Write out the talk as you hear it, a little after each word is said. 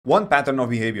One pattern of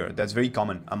behavior that's very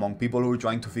common among people who are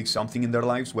trying to fix something in their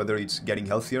lives, whether it's getting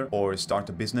healthier or start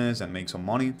a business and make some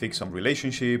money, fix some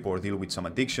relationship or deal with some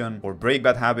addiction or break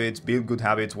bad habits, build good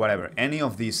habits, whatever, any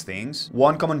of these things,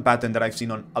 one common pattern that I've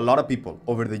seen on a lot of people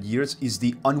over the years is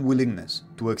the unwillingness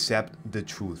to accept the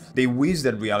truth. They wish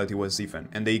that reality was different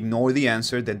and they ignore the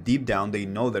answer that deep down they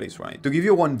know that is right. To give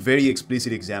you one very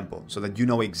explicit example so that you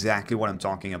know exactly what I'm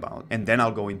talking about, and then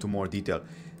I'll go into more detail.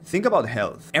 Think about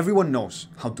health. Everyone knows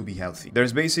how to be healthy.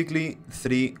 There's basically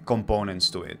three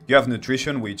components to it. You have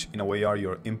nutrition, which in a way are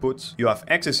your inputs. You have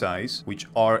exercise, which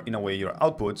are in a way your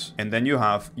outputs. And then you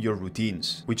have your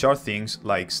routines, which are things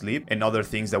like sleep and other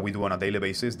things that we do on a daily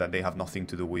basis that they have nothing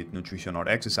to do with nutrition or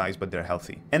exercise, but they're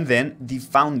healthy. And then the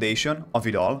foundation of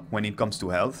it all when it comes to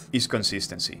health is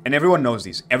consistency. And everyone knows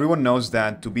this. Everyone knows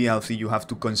that to be healthy, you have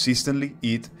to consistently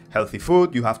eat healthy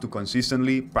food, you have to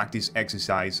consistently practice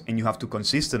exercise, and you have to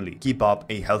consistently keep up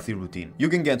a healthy routine. You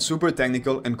can get super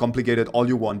technical and complicated all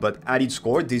you want, but at its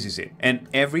core, this is it. And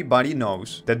everybody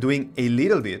knows that doing a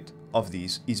little bit of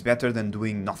these is better than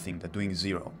doing nothing, than doing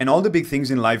zero. And all the big things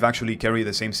in life actually carry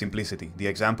the same simplicity, the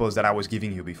examples that I was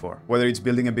giving you before. Whether it's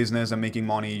building a business and making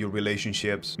money, your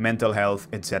relationships, mental health,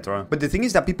 etc. But the thing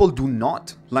is that people do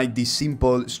not like the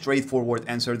simple, straightforward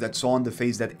answer that's on the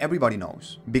face that everybody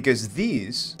knows. Because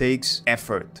this takes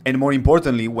effort. And more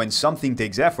importantly, when something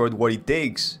takes effort, what it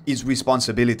takes is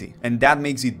responsibility. And that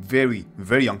makes it very,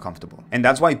 very uncomfortable. And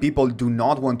that's why people do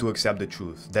not want to accept the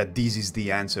truth that this is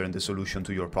the answer and the solution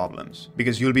to your problem.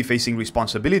 Because you'll be facing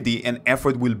responsibility and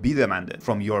effort will be demanded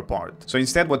from your part. So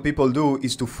instead, what people do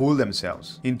is to fool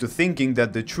themselves into thinking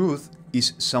that the truth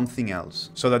is something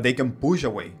else so that they can push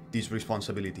away this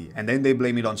responsibility, and then they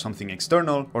blame it on something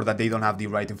external, or that they don't have the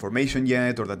right information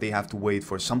yet, or that they have to wait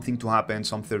for something to happen,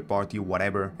 some third party,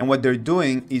 whatever. And what they're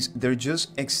doing is they're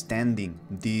just extending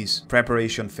this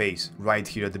preparation phase right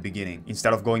here at the beginning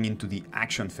instead of going into the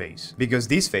action phase, because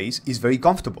this phase is very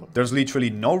comfortable. There's literally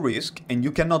no risk and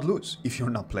you cannot lose if you're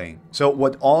not playing. So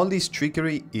what all this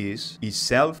trickery is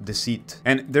self-deceit.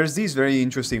 And there's this very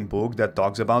interesting book that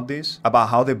talks about this, about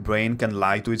how the brain can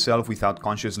lie to itself without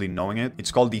consciously knowing it.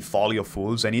 It's called The Folly of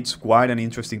Fools, and it's quite an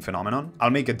interesting phenomenon.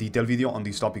 I'll make a detailed video on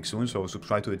this topic soon, so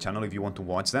subscribe to the channel if you want to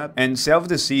watch that. And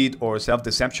self-deceit or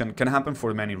self-deception can happen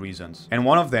for many reasons. And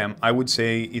one of them, I would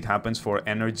say it happens for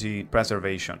energy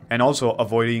preservation and also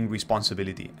avoiding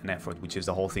responsibility and effort, which is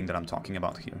the whole thing that I'm talking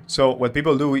about here. So what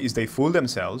people do is they fool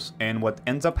themselves, and what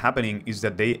ends up happening is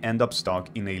that they end up stuck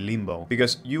in a limbo,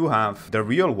 because you have the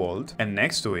real world and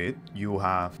next to it you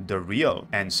have the real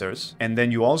answers, and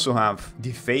then you also have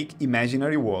the fake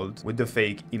imaginary world with the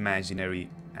fake imaginary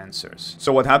answers.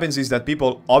 So what happens is that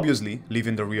people obviously live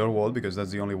in the real world because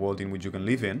that's the only world in which you can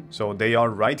live in. So they are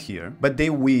right here, but they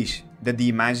wish that the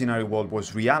imaginary world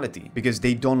was reality because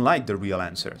they don't like the real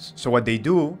answers. So what they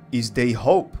do is they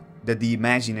hope that the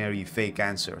imaginary fake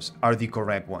answers are the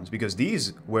correct ones, because these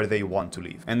is where they want to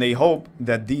live. And they hope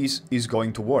that this is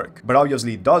going to work. But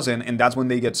obviously it doesn't, and that's when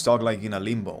they get stuck like in a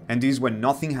limbo. And this is when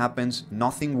nothing happens,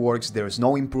 nothing works, there's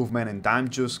no improvement, and time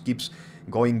just keeps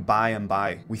going by and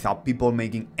by without people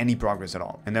making any progress at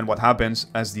all. And then what happens,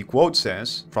 as the quote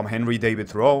says from Henry David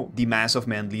Thoreau, the mass of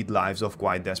men lead lives of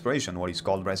quiet desperation. What is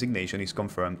called resignation is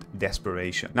confirmed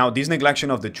desperation. Now, this neglection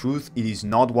of the truth, it is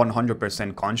not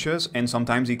 100% conscious, and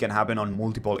sometimes it can happen on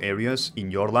multiple areas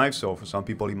in your life. So for some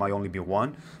people it might only be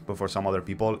one, but for some other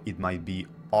people it might be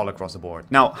all across the board.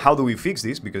 Now, how do we fix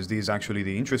this? Because this is actually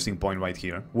the interesting point right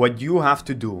here. What you have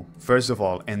to do, first of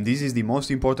all, and this is the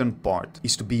most important part,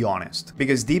 is to be honest.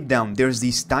 Because deep down, there's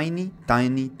this tiny,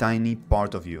 tiny, tiny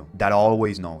part of you that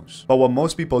always knows. But what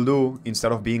most people do,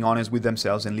 instead of being honest with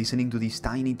themselves and listening to this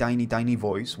tiny, tiny, tiny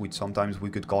voice, which sometimes we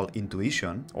could call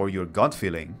intuition or your gut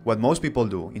feeling, what most people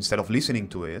do, instead of listening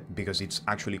to it, because it's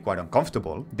actually quite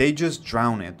uncomfortable, they just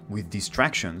drown it with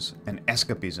distractions and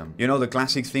escapism. You know, the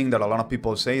classic thing that a lot of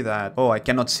people say that, oh, I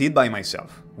cannot sit by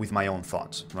myself with my own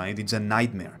thoughts, right? It's a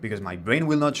nightmare because my brain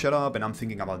will not shut up and I'm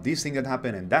thinking about this thing that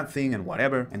happened and that thing and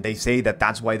whatever. And they say that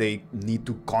that's why they need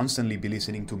to constantly be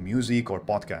listening to music or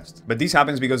podcasts. But this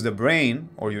happens because the brain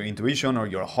or your intuition or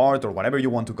your heart or whatever you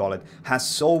want to call it has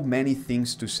so many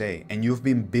things to say, and you've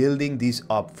been building this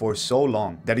up for so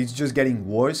long that it's just getting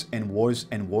worse and worse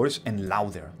and worse and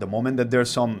louder. The moment that there's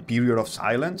some period of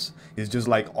silence, it's just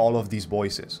like all of these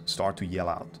voices start to yell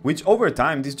out, which over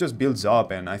time this just builds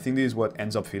up, and I think this is what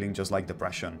ends up feeling just like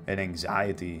depression and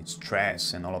anxiety,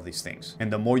 stress, and all of these things.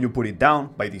 And the more you put it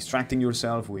down by distracting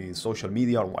yourself with social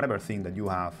media or whatever thing that you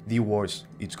have, the worse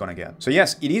it's gonna get. So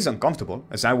yes, it is uncomfortable,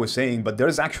 as I was saying, but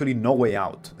there's actually no way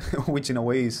out, which in a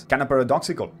way is kind of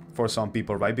paradoxical for some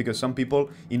people, right? Because some people,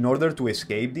 in order to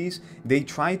escape this, they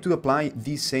try to apply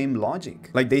the same logic.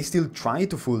 Like they still try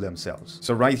to fool themselves.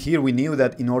 So right here, we knew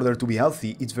that in order to be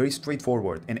healthy, it's very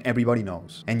straightforward and everybody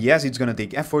knows. And yes, it's gonna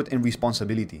take effort and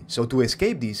responsibility. So to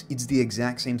escape this, it's the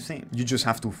exact same thing. You just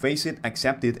have to face it,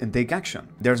 accept it, and take action.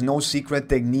 There's no secret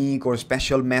technique or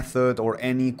special method or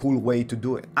any cool way to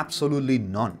do it. Absolutely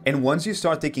none. And once you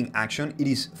start taking action, it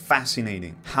is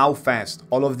fascinating how fast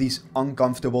all of these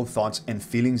uncomfortable thoughts and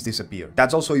feelings disappear.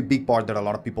 That's also a big part that a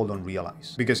lot of people don't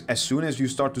realize. Because as soon as you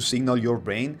start to signal your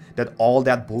brain that all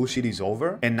that bullshit is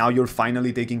over, and now you're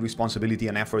finally taking responsibility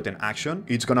and effort and action,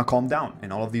 it's gonna calm down.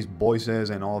 And all of these voices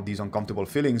and all of these uncomfortable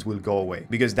feelings will go away.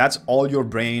 Because that's all your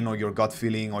brain or your gut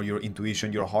feeling or your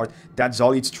intuition, your heart, that's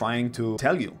all it's trying to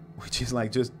tell you. Which is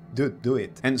like, just do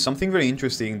it. And something very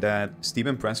interesting that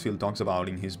Steven Pressfield talks about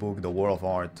in his book, The War of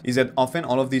Art, is that often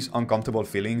all of these uncomfortable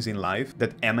feelings in life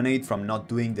that emanate from not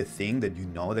doing the thing that you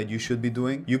know that you should be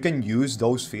doing, you can use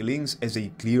those feelings as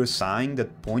a clear sign that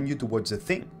point you towards the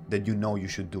thing that you know you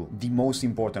should do, the most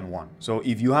important one. So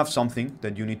if you have something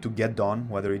that you need to get done,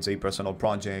 whether it's a personal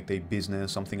project, a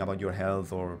business, something about your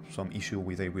health, or some issue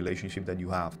with a relationship that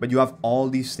you have, but you have all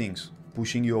these things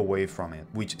pushing you away from it,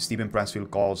 which Steven Pressfield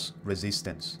calls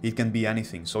resistance. It can be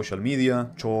anything: social media,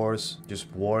 chores, just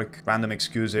work, random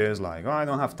excuses like, oh, I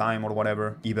don't have time or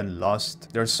whatever, even lust.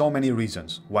 There's so many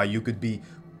reasons why you could be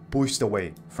pushed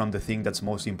away from the thing that's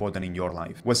most important in your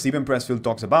life. What Steven Pressfield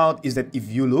talks about is that if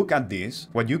you look at this,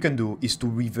 what you can do is to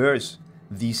reverse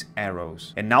these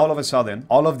arrows. And now all of a sudden,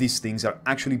 all of these things are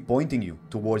actually pointing you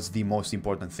towards the most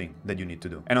important thing that you need to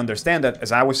do. And understand that,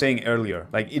 as I was saying earlier,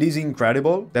 like it is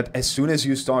incredible that as soon as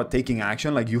you start taking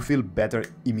action, like you feel better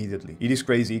immediately. It is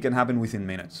crazy. It can happen within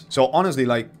minutes. So honestly,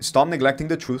 like stop neglecting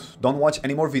the truth. Don't watch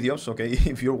any more videos, okay?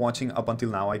 If you're watching up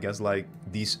until now, I guess like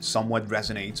this somewhat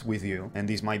resonates with you and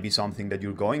this might be something that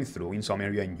you're going through in some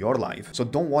area in your life. So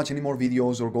don't watch any more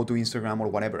videos or go to Instagram or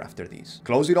whatever after this.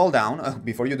 Close it all down.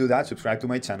 Before you do that, subscribe to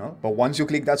my channel. But once you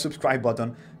click that subscribe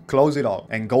button, close it all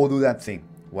and go do that thing,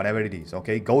 whatever it is,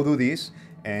 okay? Go do this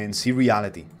and see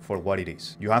reality for what it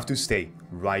is. You have to stay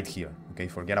right here, okay?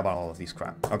 Forget about all of this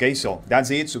crap. Okay, so that's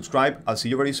it. Subscribe. I'll see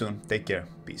you very soon. Take care.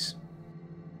 Peace.